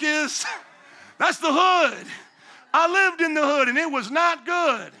Potomac is? That's the hood. I lived in the hood, and it was not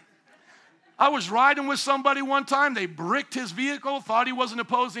good. I was riding with somebody one time. They bricked his vehicle, thought he was an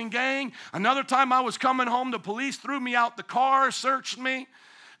opposing gang. Another time I was coming home, the police threw me out the car, searched me.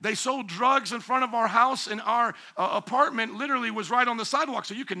 They sold drugs in front of our house, and our apartment literally was right on the sidewalk,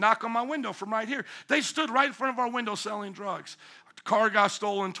 so you could knock on my window from right here. They stood right in front of our window selling drugs. The car got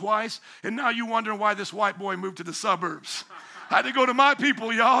stolen twice, and now you wondering why this white boy moved to the suburbs. I had to go to my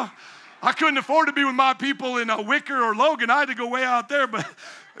people, y'all. I couldn't afford to be with my people in Wicker or Logan. I had to go way out there, but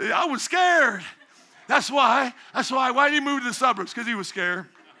I was scared. That's why. Why did he move to the suburbs? Because he was scared.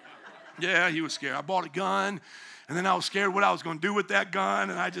 Yeah, he was scared. I bought a gun, and then I was scared what I was going to do with that gun,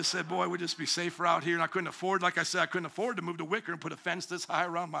 and I just said, boy, we'd just be safer out here, and I couldn't afford, like I said, I couldn't afford to move to Wicker and put a fence this high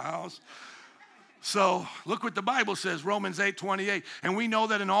around my house. So look what the Bible says, Romans 8:28. And we know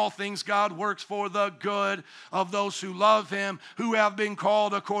that in all things God works for the good of those who love him, who have been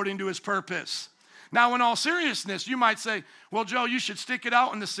called according to his purpose. Now, in all seriousness, you might say, well, Joe, you should stick it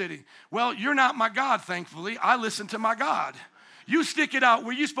out in the city. Well, you're not my God, thankfully. I listen to my God. You stick it out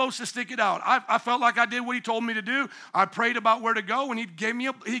where you're supposed to stick it out. I felt like I did what he told me to do. I prayed about where to go, and he gave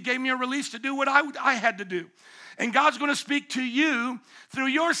me a release to do what I had to do. And God's going to speak to you through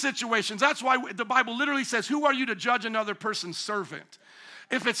your situations. That's why the Bible literally says, who are you to judge another person's servant?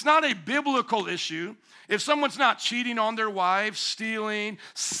 If it's not a biblical issue, if someone's not cheating on their wife, stealing,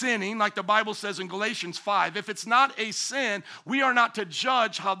 sinning, like the Bible says in Galatians 5, if it's not a sin, we are not to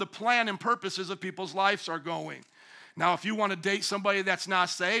judge how the plan and purposes of people's lives are going. Now, if you want to date somebody that's not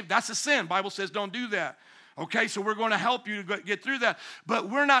saved, that's a sin. The Bible says don't do that. Okay, so we're going to help you to get through that. But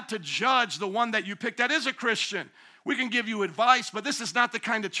we're not to judge the one that you pick that is a Christian. We can give you advice, but this is not the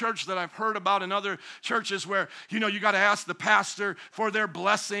kind of church that I've heard about in other churches where, you got to ask the pastor for their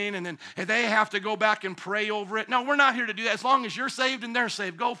blessing, and then they have to go back and pray over it. No, we're not here to do that. As long as you're saved and they're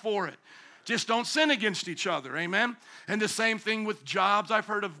saved, go for it. Just don't sin against each other, amen? And the same thing with jobs. I've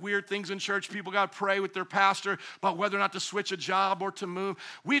heard of weird things in church. People got to pray with their pastor about whether or not to switch a job or to move.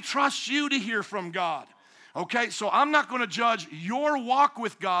 We trust you to hear from God. Okay, so I'm not going to judge your walk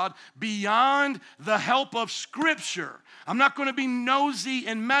with God beyond the help of Scripture. I'm not going to be nosy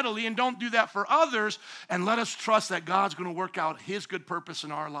and meddly, and don't do that for others, and let us trust that God's going to work out his good purpose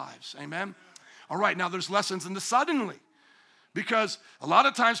in our lives. Amen? All right, now there's lessons in the suddenly. Because a lot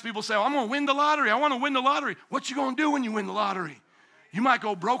of times people say, I'm going to win the lottery. I want to win the lottery. What you going to do when you win the lottery? You might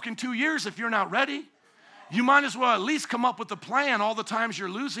go broke in 2 years if you're not ready. You might as well at least come up with a plan all the times you're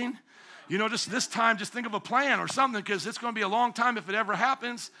losing. Just this time, just think of a plan or something, because it's going to be a long time if it ever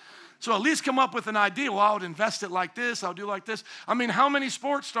happens. So at least come up with an idea. Well, I would invest it like this. I'll do like this. I mean, how many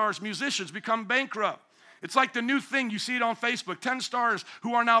sports stars, musicians become bankrupt? It's like the new thing. You see it on Facebook. 10 stars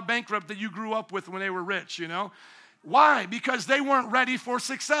who are now bankrupt that you grew up with when they were rich, Why? Because they weren't ready for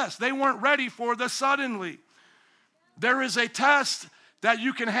success. They weren't ready for the suddenly. There is a test that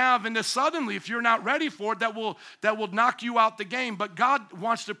you can have in the suddenly, if you're not ready for it, that will knock you out the game. But God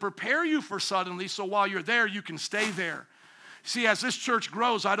wants to prepare you for suddenly, so while you're there, you can stay there. See, as this church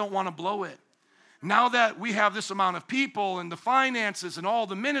grows, I don't want to blow it. Now that we have this amount of people and the finances and all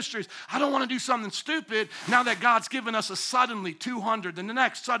the ministries, I don't want to do something stupid now that God's given us a suddenly 200, and the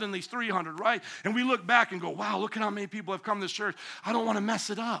next suddenly is 300, right? And we look back and go, wow, look at how many people have come to this church. I don't want to mess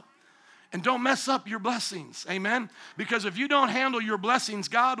it up. And don't mess up your blessings, amen? Because if you don't handle your blessings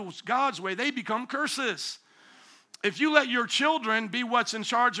God's way, they become curses. If you let your children be what's in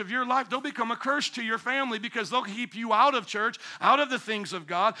charge of your life, they'll become a curse to your family, because they'll keep you out of church, out of the things of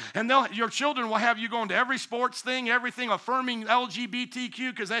God, and your children will have you going to every sports thing, everything affirming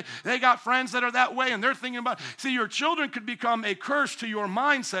LGBTQ, because they got friends that are that way, and they're thinking about, see, your children could become a curse to your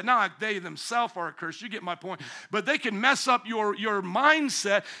mindset. Not they themselves are a curse, you get my point, but they can mess up your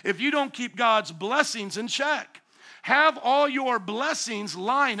mindset if you don't keep God's blessings in check. Have all your blessings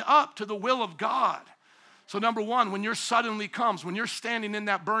line up to the will of God. So number one, when your suddenly comes, when you're standing in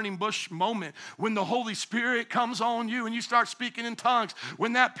that burning bush moment, when the Holy Spirit comes on you and you start speaking in tongues,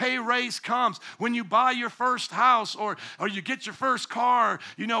 when that pay raise comes, when you buy your first house or you get your first car,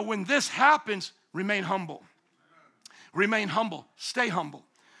 when this happens, remain humble. Remain humble. Stay humble.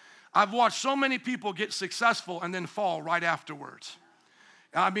 I've watched so many people get successful and then fall right afterwards.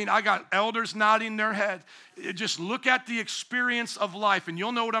 I got elders nodding their head. Just look at the experience of life, and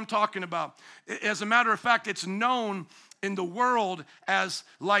you'll know what I'm talking about. As a matter of fact, it's known in the world as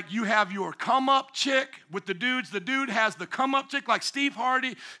like you have your come-up chick with the dudes. The dude has the come-up chick like Steve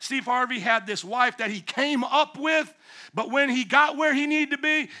Harvey. Steve Harvey had this wife that he came up with, but when he got where he needed to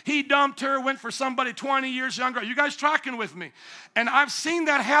be, he dumped her, went for somebody 20 years younger. Are you guys tracking with me? And I've seen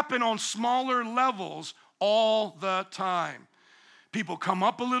that happen on smaller levels all the time. People come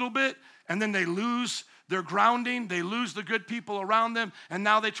up a little bit, and then they lose their grounding. They lose the good people around them, and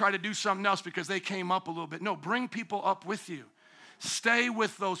now they try to do something else because they came up a little bit. No, bring people up with you. Stay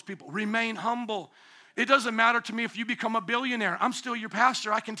with those people. Remain humble. It doesn't matter to me if you become a billionaire. I'm still your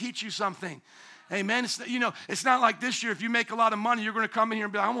pastor. I can teach you something. Amen. It's not like this year if you make a lot of money, you're going to come in here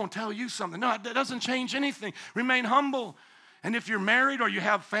and be like, I won't tell you something. No, that doesn't change anything. Remain humble. And if you're married or you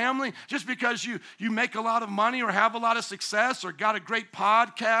have family, just because you make a lot of money or have a lot of success or got a great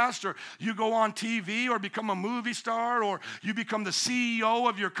podcast or you go on TV or become a movie star or you become the CEO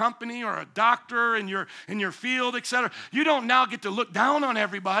of your company or a doctor in your field, etc., you don't now get to look down on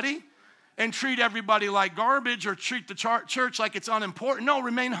everybody and treat everybody like garbage or treat the church like it's unimportant. No,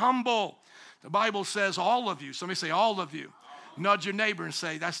 remain humble. The Bible says all of you. Somebody say all of you. Nudge your neighbor and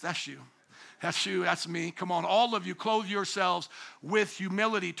say, that's you. That's you, that's me. Come on, all of you, clothe yourselves with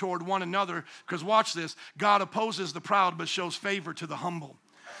humility toward one another. Because watch this, God opposes the proud but shows favor to the humble.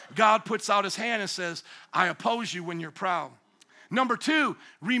 God puts out his hand and says, I oppose you when you're proud. Number two,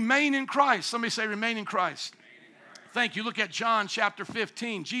 remain in Christ. Somebody say remain in Christ. Thank you. Look at John chapter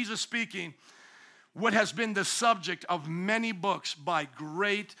 15. Jesus speaking. What has been the subject of many books by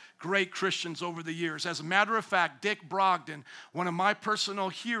great Christians over the years. As a matter of fact, Dick Brogden, one of my personal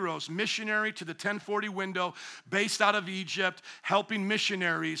heroes, missionary to the 1040 window, based out of Egypt, helping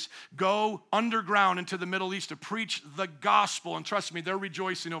missionaries go underground into the Middle East to preach the gospel. And trust me, they're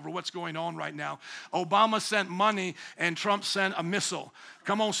rejoicing over what's going on right now. Obama sent money and Trump sent a missile.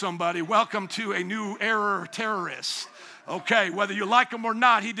 Come on, somebody. Welcome to a new era terrorist. Okay, whether you like him or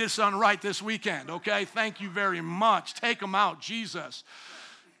not, he did something right this weekend, okay? Thank you very much. Take him out, Jesus.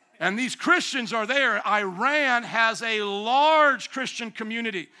 And these Christians are there. Iran has a large Christian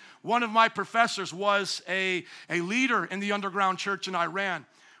community. One of my professors was a leader in the underground church in Iran.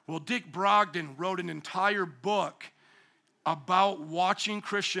 Well, Dick Brogden wrote an entire book about watching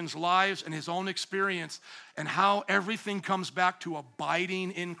Christians' lives and his own experience and how everything comes back to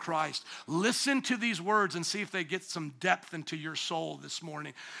abiding in Christ. Listen to these words and see if they get some depth into your soul this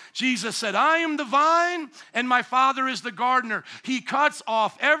morning. Jesus said, I am the vine and my Father is the gardener. He cuts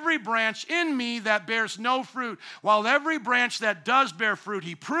off every branch in me that bears no fruit, while every branch that does bear fruit,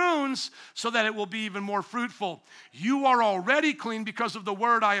 he prunes so that it will be even more fruitful. You are already clean because of the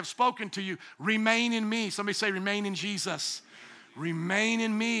word I have spoken to you. Remain in me. Somebody say, remain in Jesus. Remain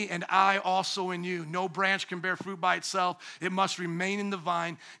in me and I also in you. No branch can bear fruit by itself. It must remain in the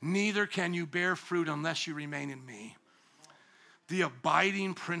vine. Neither can you bear fruit unless you remain in me. The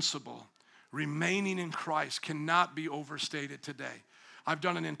abiding principle, remaining in Christ, cannot be overstated today. I've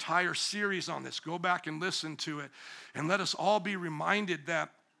done an entire series on this. Go back and listen to it. And let us all be reminded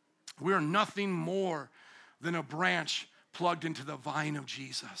that we're nothing more than a branch plugged into the vine of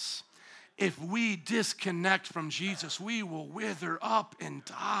Jesus. If we disconnect from Jesus, we will wither up and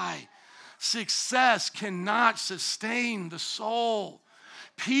die. Success cannot sustain the soul.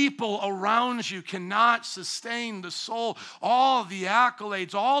 People around you cannot sustain the soul. All the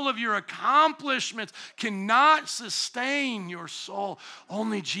accolades, all of your accomplishments cannot sustain your soul.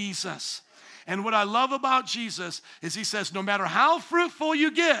 Only Jesus. And what I love about Jesus is he says, no matter how fruitful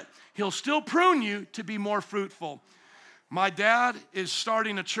you get, he'll still prune you to be more fruitful. My dad is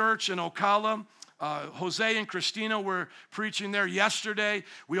starting a church in Ocala. Jose and Christina were preaching there yesterday.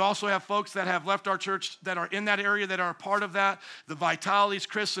 We also have folks that have left our church that are in that area that are a part of that. The Vitalis,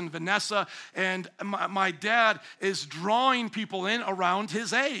 Chris and Vanessa. And my dad is drawing people in around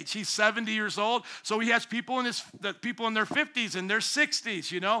his age. He's 70 years old, so he has people in their 50s and their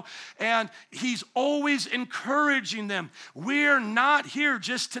 60s, you know. And he's always encouraging them. We're not here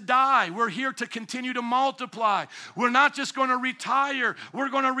just to die. We're here to continue to multiply. We're not just going to retire. We're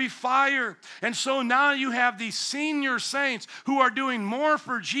going to refire. And so now you have these senior saints who are doing more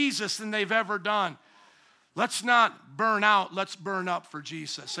for Jesus than they've ever done. Let's not burn out. Let's burn up for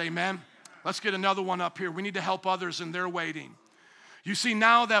Jesus. Amen. Let's get another one up here. We need to help others in their waiting. You see,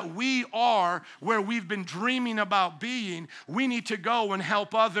 now that we are where we've been dreaming about being, we need to go and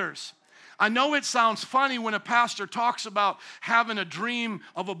help others. I know it sounds funny when a pastor talks about having a dream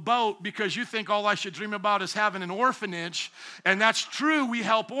of a boat because you think all I should dream about is having an orphanage. And that's true, we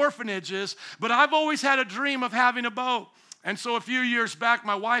help orphanages, but I've always had a dream of having a boat. And so a few years back,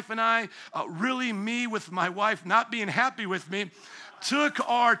 my wife and I, really me with my wife not being happy with me, took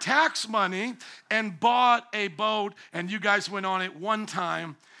our tax money and bought a boat, and you guys went on it one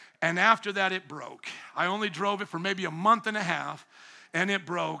time, and after that it broke. I only drove it for maybe a month and a half, and it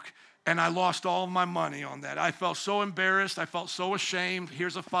broke, and I lost all my money on that. I felt so embarrassed. I felt so ashamed.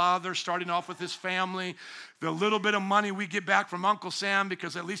 Here's a father starting off with his family. The little bit of money we get back from Uncle Sam,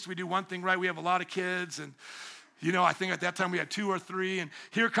 because at least we do one thing right. We have a lot of kids, and you know, I think at that time we had 2 or 3, and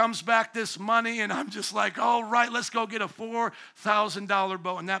here comes back this money, and I'm just like, all right, let's go get a $4,000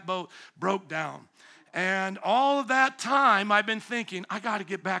 boat, and that boat broke down. And all of that time, I've been thinking, I got to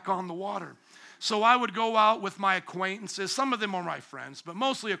get back on the water. So I would go out with my acquaintances. Some of them are my friends, but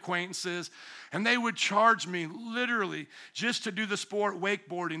mostly acquaintances, and they would charge me literally just to do the sport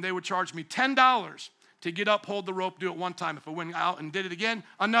wakeboarding. They would charge me $10. To get up, hold the rope, do it one time. If I went out and did it again,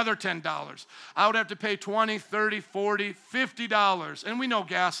 another $10. I would have to pay $20, $30, $40, $50. And we know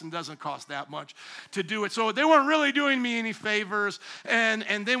gas and doesn't cost that much to do it. So they weren't really doing me any favors. And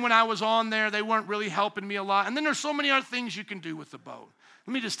then when I was on there, they weren't really helping me a lot. And then there's so many other things you can do with the boat.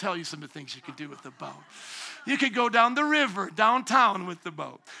 Let me just tell you some of the things you can do with the boat. You could go down the river downtown with the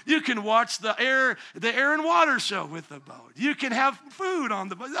boat. You can watch the air and water show with the boat. You can have food on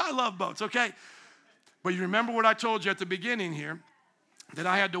the boat. I love boats, okay? But you remember what I told you at the beginning here, that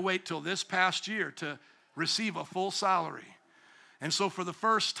I had to wait till this past year to receive a full salary. And so for the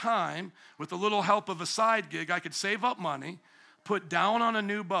first time, with a little help of a side gig, I could save up money, put down on a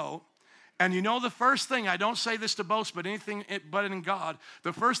new boat. And you know the first thing, I don't say this to boast, but anything but in God,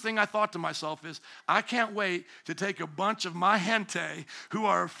 the first thing I thought to myself is, I can't wait to take a bunch of my gente who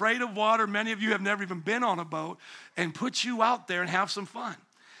are afraid of water, many of you have never even been on a boat, and put you out there and have some fun.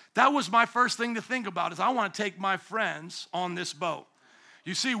 That was my first thing to think about, is I want to take my friends on this boat.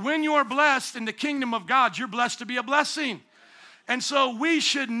 You see, when you're blessed in the kingdom of God, you're blessed to be a blessing. And so we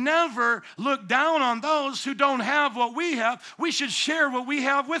should never look down on those who don't have what we have. We should share what we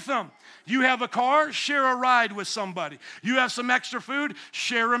have with them. You have a car, share a ride with somebody. You have some extra food,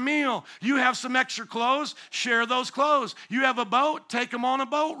 share a meal. You have some extra clothes, share those clothes. You have a boat, take them on a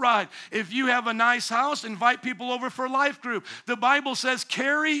boat ride. If you have a nice house, invite people over for a life group. The Bible says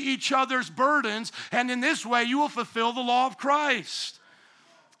carry each other's burdens, and in this way you will fulfill the law of Christ.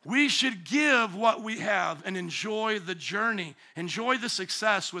 We should give what we have and enjoy the journey, enjoy the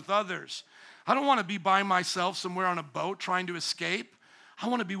success with others. I don't want to be by myself somewhere on a boat trying to escape. I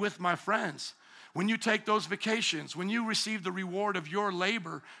want to be with my friends. When you take those vacations, when you receive the reward of your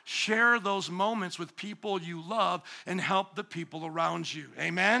labor, share those moments with people you love and help the people around you.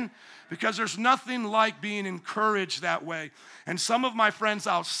 Amen? Because there's nothing like being encouraged that way. And some of my friends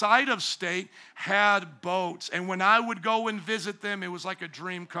outside of state had boats. And when I would go and visit them, it was like a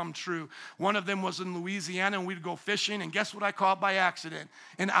dream come true. One of them was in Louisiana, and we'd go fishing. And guess what I caught by accident?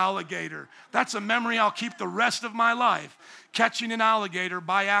 An alligator. That's a memory I'll keep the rest of my life. Catching an alligator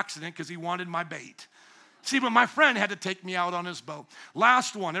by accident because he wanted my bait. See, but my friend had to take me out on his boat.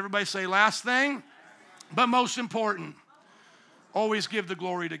 Last one. Everybody say last thing. But most important, always give the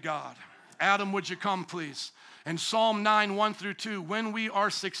glory to God. Adam, would you come, please? And Psalm 9, 1 through 2, when we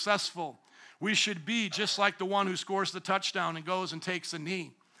are successful, we should be just like the one who scores the touchdown and goes and takes a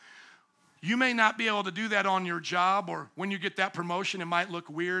knee. You may not be able to do that on your job, or when you get that promotion, it might look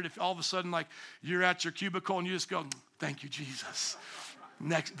weird if all of a sudden like you're at your cubicle and you just go, thank you, Jesus.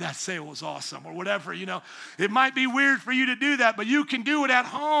 That sale was awesome, or whatever, you know. It might be weird for you to do that, but you can do it at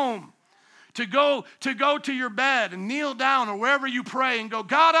home. To go to your bed and kneel down or wherever you pray and go,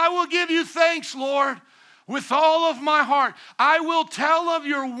 God, I will give you thanks, Lord, with all of my heart. I will tell of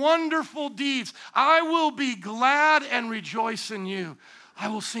your wonderful deeds. I will be glad and rejoice in you. I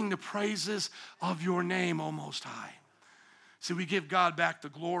will sing the praises of your name, O Most High. See, we give God back the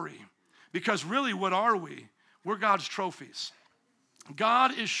glory. Because really, what are we? We're God's trophies.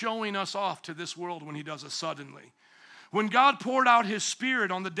 God is showing us off to this world when he does it suddenly. When God poured out his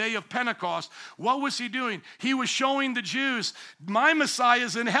Spirit on the day of Pentecost, what was he doing? He was showing the Jews, my Messiah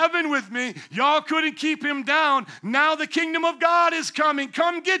is in heaven with me. Y'all couldn't keep him down. Now the kingdom of God is coming.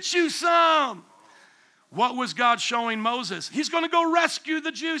 Come get you some. What was God showing Moses? He's going to go rescue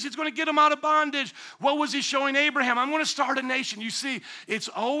the Jews. He's going to get them out of bondage. What was he showing Abraham? I'm going to start a nation. You see, it's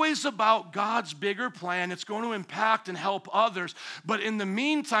always about God's bigger plan. It's going to impact and help others. But in the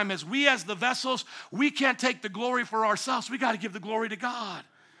meantime, as the vessels, we can't take the glory for ourselves. We got to give the glory to God.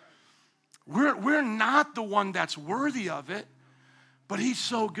 We're not the one that's worthy of it, but he's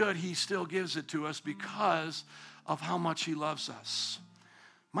so good, he still gives it to us because of how much he loves us.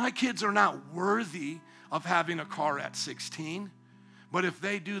 My kids are not worthy of having a car at 16, but if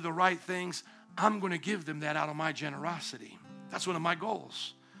they do the right things, I'm going to give them that out of my generosity. That's one of my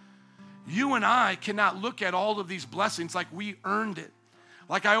goals. You and I cannot look at all of these blessings like we earned it.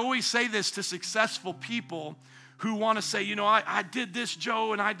 Like I always say this to successful people who want to say, I did this,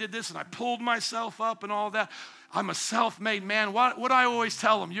 Joe, and I did this, and I pulled myself up and all that. I'm a self-made man. What I always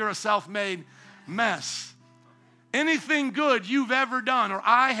tell them, you're a self-made mess. Anything good you've ever done or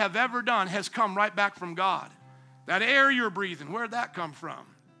I have ever done has come right back from God. That air you're breathing, where'd that come from?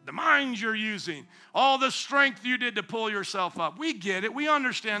 The mind you're using, all the strength you did to pull yourself up. We get it, we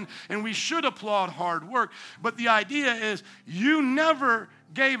understand, and we should applaud hard work. But the idea is you never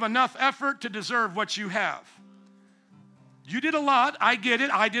gave enough effort to deserve what you have. You did a lot. I get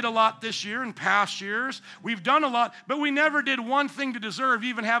it. I did a lot this year and past years. We've done a lot, but we never did one thing to deserve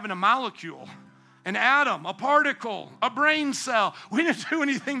even having a molecule, an atom, a particle, a brain cell. We didn't do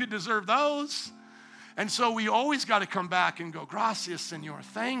anything to deserve those. And so we always got to come back and go, gracias, Señor.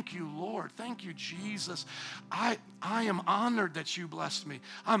 Thank you, Lord. Thank you, Jesus. I am honored that you blessed me.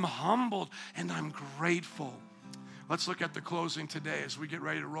 I'm humbled and I'm grateful. Let's look at the closing today as we get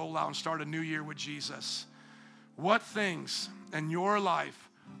ready to roll out and start a new year with Jesus. What things in your life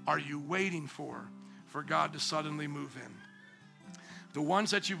are you waiting for God to suddenly move in? The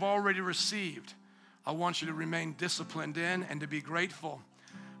ones that you've already received, I want you to remain disciplined in and to be grateful.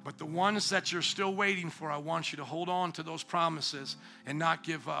 But the ones that you're still waiting for, I want you to hold on to those promises and not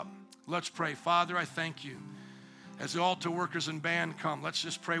give up. Let's pray. Father, I thank you. As the altar workers and band come, let's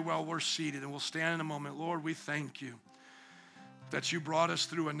just pray while we're seated, and we'll stand in a moment. Lord, we thank you that you brought us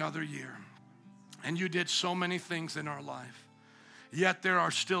through another year. And you did so many things in our life. Yet there are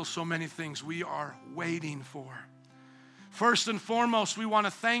still so many things we are waiting for. First and foremost, we want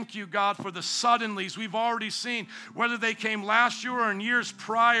to thank you, God, for the suddenlies we've already seen, whether they came last year or in years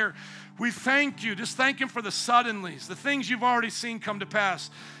prior. We thank you. Just thank him for the suddenlies, the things you've already seen come to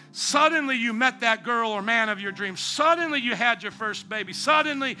pass. Suddenly you met that girl or man of your dreams. Suddenly you had your first baby.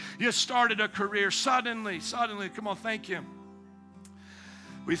 Suddenly you started a career. Suddenly, come on, thank him.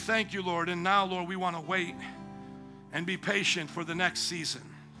 We thank you, Lord. And now, Lord, we want to wait and be patient for the next season.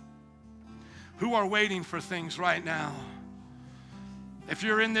 Who are waiting for things right now? If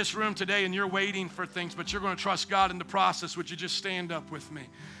you're in this room today and you're waiting for things, but you're going to trust God in the process, would you just stand up with me?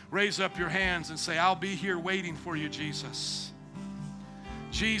 Raise up your hands and say, I'll be here waiting for you, Jesus.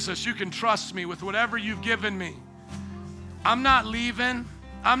 Jesus, you can trust me with whatever you've given me. I'm not leaving.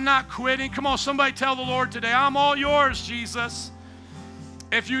 I'm not quitting. Come on, somebody tell the Lord today, I'm all yours, Jesus.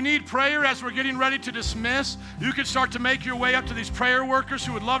 If you need prayer as we're getting ready to dismiss, you can start to make your way up to these prayer workers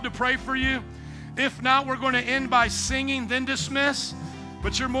who would love to pray for you. If not, we're going to end by singing, then dismiss.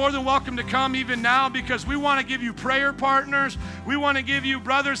 But you're more than welcome to come even now, because we want to give you prayer partners. We want to give you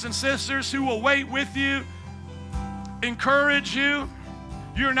brothers and sisters who will wait with you, encourage you.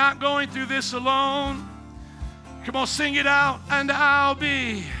 You're not going through this alone. Come on, sing it out. And I'll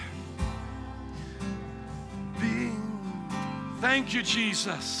be. Thank you,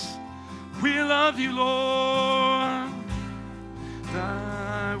 Jesus. We love you, Lord.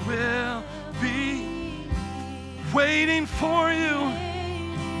 I will be waiting for you.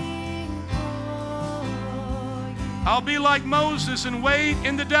 I'll be like Moses and wait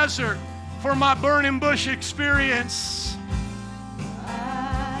in the desert for my burning bush experience.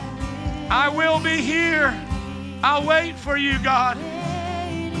 I will be here. I'll wait for you, God,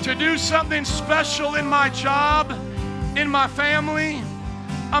 to do something special in my job, in my family.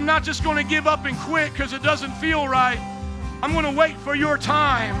 I'm not just going to give up and quit because it doesn't feel right. I'm going to wait for your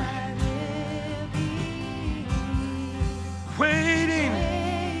time. Waiting.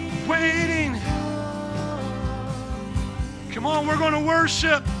 Come on, we're going to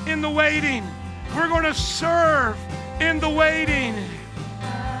worship in the waiting. We're going to serve in the waiting.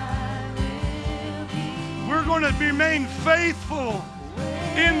 We're going to remain faithful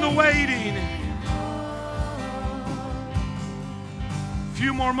in the waiting.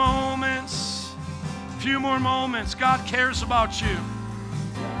 Few more moments. God cares about you.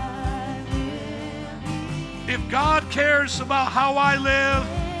 If God cares about how I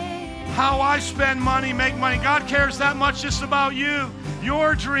live, how I spend money, make money. God cares that much just about you,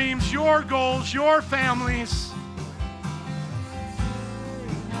 your dreams, your goals, your families.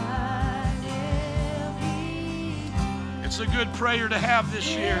 It's a good prayer to have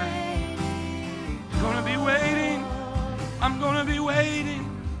this year. I'm gonna be waiting. I'm gonna be waiting.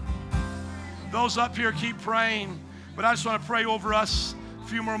 Those up here keep praying, but I just want to pray over us a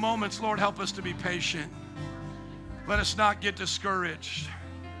few more moments. Lord, help us to be patient. Let us not get discouraged.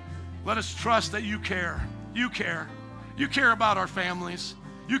 Let us trust that you care. You care. You care about our families.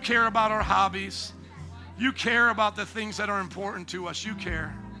 You care about our hobbies. You care about the things that are important to us. You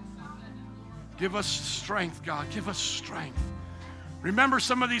care. Give us strength, God. Give us strength. Remember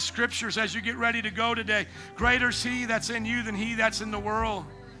some of these scriptures as you get ready to go today. Greater is he that's in you than he that's in the world.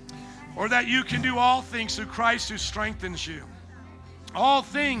 Or that you can do all things through Christ who strengthens you. All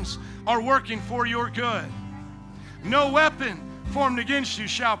things are working for your good. No weapon formed against you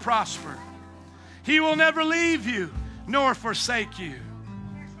shall prosper. He will never leave you nor forsake you.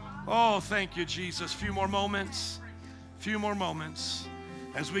 Oh, thank you, Jesus. Few more moments. Few more moments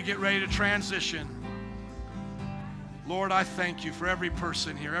as we get ready to transition. Lord, I thank you for every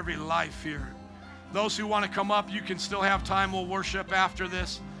person here, every life here. Those who want to come up, you can still have time. We'll worship after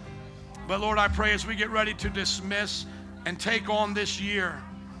this. But Lord, I pray as we get ready to dismiss and take on this year,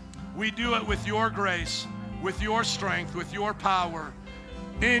 we do it with your grace, with your strength, with your power.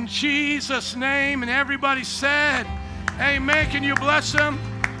 In Jesus' name, and everybody said, amen. Can you bless them?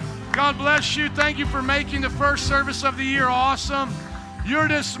 God bless you. Thank you for making the first service of the year awesome. You're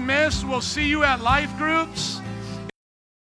dismissed. We'll see you at life groups.